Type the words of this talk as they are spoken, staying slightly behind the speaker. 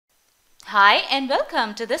Hi and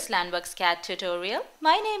welcome to this LANDWorksCAD tutorial.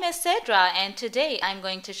 My name is Cedra and today I'm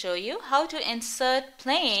going to show you how to insert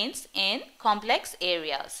planes in complex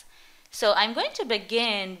areas. So I'm going to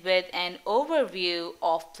begin with an overview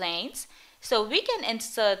of planes. So we can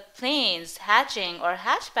insert planes, hatching or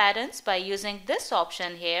hatch patterns by using this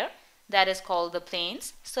option here that is called the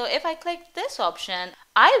planes. So if I click this option,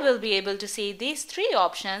 I will be able to see these three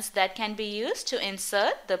options that can be used to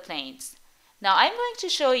insert the planes. Now I'm going to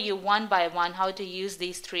show you one by one how to use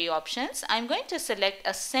these three options. I'm going to select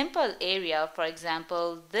a simple area, for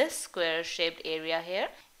example this square shaped area here,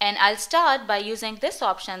 and I'll start by using this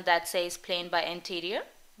option that says plane by interior.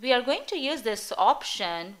 We are going to use this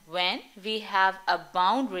option when we have a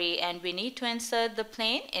boundary and we need to insert the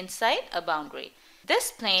plane inside a boundary.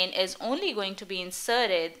 This plane is only going to be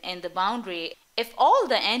inserted in the boundary if all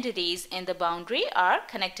the entities in the boundary are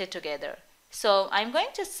connected together. So I'm going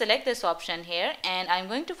to select this option here and I'm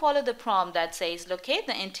going to follow the prompt that says locate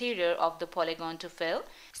the interior of the polygon to fill.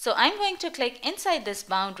 So I'm going to click inside this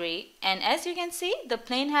boundary and as you can see the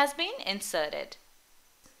plane has been inserted.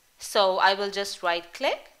 So I will just right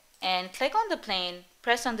click and click on the plane,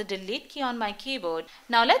 press on the delete key on my keyboard.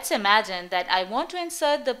 Now let's imagine that I want to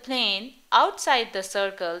insert the plane outside the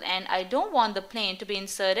circle and I don't want the plane to be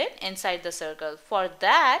inserted inside the circle. For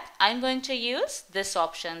that, I'm going to use this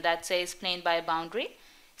option that says plane by boundary.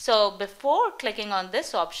 So before clicking on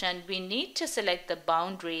this option, we need to select the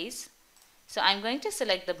boundaries. So I'm going to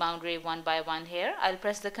select the boundary one by one here. I'll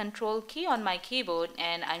press the control key on my keyboard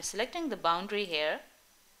and I'm selecting the boundary here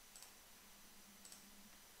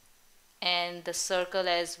and the circle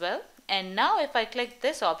as well. And now if I click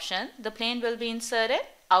this option, the plane will be inserted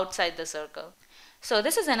outside the circle. So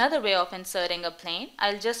this is another way of inserting a plane.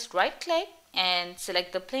 I'll just right click and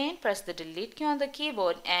select the plane, press the delete key on the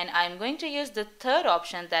keyboard, and I'm going to use the third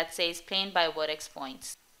option that says plane by vertex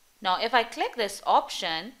points. Now if I click this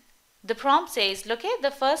option, the prompt says locate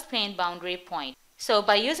the first plane boundary point. So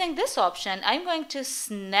by using this option, I'm going to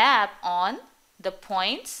snap on the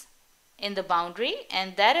points in the boundary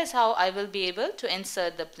and that is how I will be able to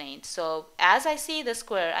insert the plane. So as I see the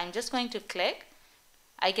square, I'm just going to click.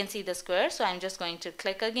 I can see the square, so I'm just going to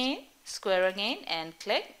click again, square again and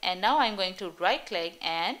click, and now I'm going to right click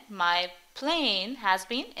and my plane has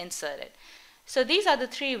been inserted. So these are the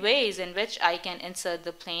three ways in which I can insert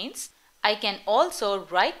the planes. I can also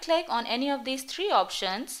right click on any of these three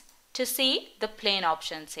options to see the plane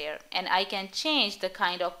options here, and I can change the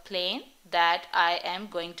kind of plane that I am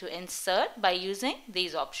going to insert by using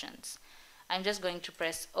these options. I'm just going to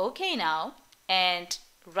press OK now and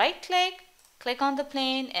right click on the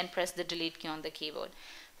plane and press the delete key on the keyboard.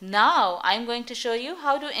 Now I'm going to show you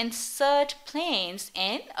how to insert planes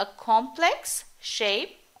in a complex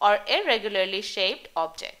shape or irregularly shaped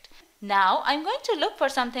object. Now I'm going to look for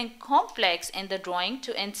something complex in the drawing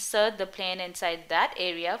to insert the plane inside that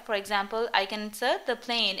area. For example, I can insert the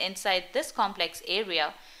plane inside this complex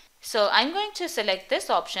area. So I'm going to select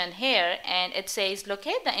this option here and it says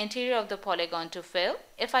locate the interior of the polygon to fill.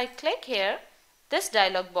 If I click here, this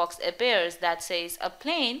dialog box appears that says a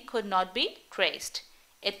plane could not be traced.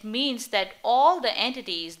 It means that all the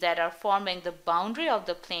entities that are forming the boundary of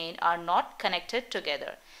the plane are not connected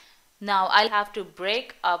together. Now I'll have to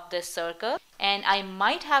break up this circle and I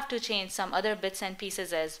might have to change some other bits and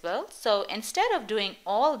pieces as well. So instead of doing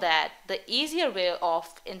all that, the easier way of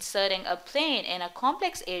inserting a plane in a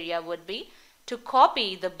complex area would be to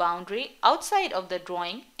copy the boundary outside of the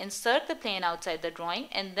drawing, insert the plane outside the drawing,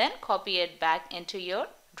 and then copy it back into your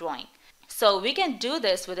drawing. So we can do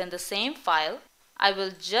this within the same file. I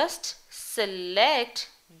will just select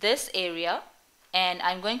this area and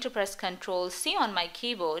I'm going to press Ctrl C on my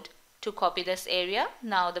keyboard to copy this area.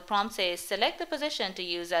 Now the prompt says select the position to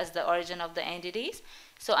use as the origin of the entities.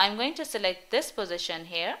 So I'm going to select this position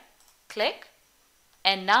here, click,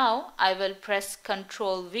 and now I will press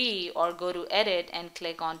Ctrl V or go to edit and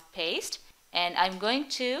click on paste, and I'm going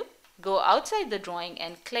to go outside the drawing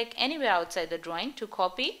and click anywhere outside the drawing to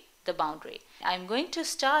copy the boundary. I'm going to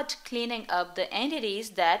start cleaning up the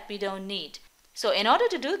entities that we don't need. So in order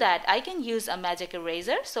to do that, I can use a magic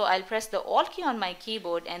eraser. So I'll press the Alt key on my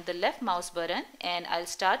keyboard and the left mouse button and I'll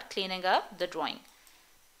start cleaning up the drawing.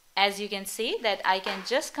 As you can see that I can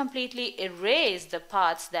just completely erase the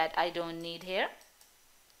parts that I don't need here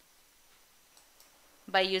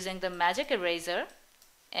by using the magic eraser,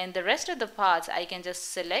 and the rest of the parts I can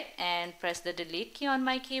just select and press the delete key on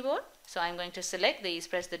my keyboard. So I'm going to select these,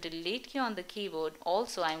 press the delete key on the keyboard.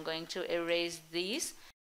 Also I'm going to erase these,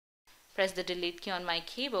 press the delete key on my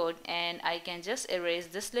keyboard, and I can just erase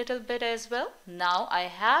this little bit as well. Now I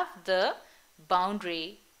have the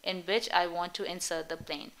boundary in which I want to insert the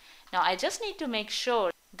plane. Now I just need to make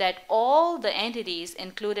sure that all the entities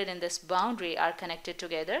included in this boundary are connected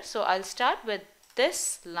together. So I'll start with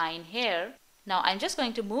this line here. Now I'm just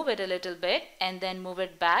going to move it a little bit and then move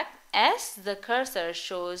it back. As the cursor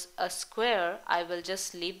shows a square, I will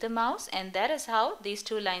just leave the mouse, and that is how these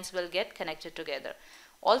two lines will get connected together.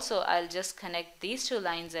 Also, I'll just connect these two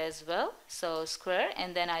lines as well. So square,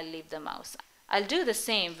 and then I'll leave the mouse. I'll do the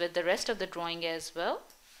same with the rest of the drawing as well.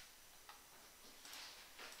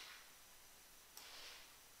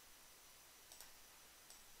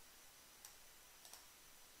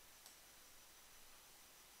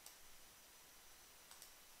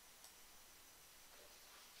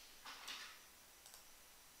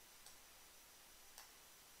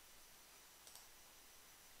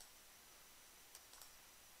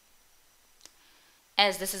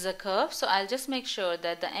 As this is a curve, so I'll just make sure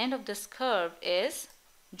that the end of this curve is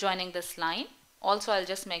joining this line. Also, I'll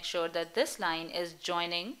just make sure that this line is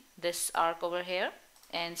joining this arc over here,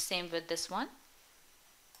 and same with this one,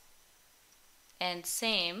 and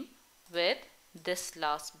same with this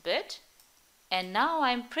last bit. And now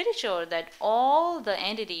I'm pretty sure that all the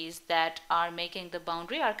entities that are making the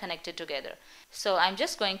boundary are connected together. So I'm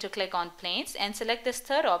just going to click on planes and select this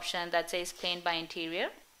third option that says plane by interior,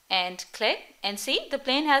 and click, and see, the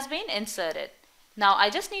plane has been inserted. Now I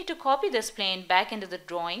just need to copy this plane back into the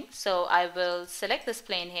drawing. So I will select this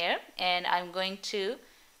plane here, and I'm going to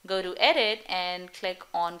go to edit and click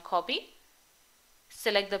on copy.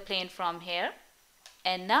 Select the plane from here,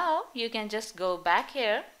 and now you can just go back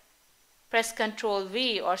here, press Ctrl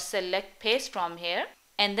V or select paste from here,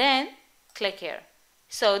 and then click here.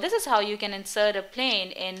 So this is how you can insert a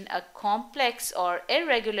plane in a complex or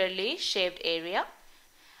irregularly shaped area.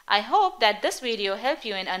 I hope that this video helped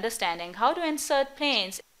you in understanding how to insert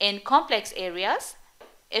planes in complex areas.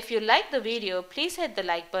 If you like the video, please hit the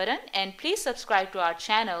like button and please subscribe to our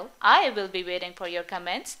channel. I will be waiting for your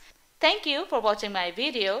comments. Thank you for watching my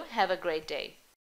video. Have a great day.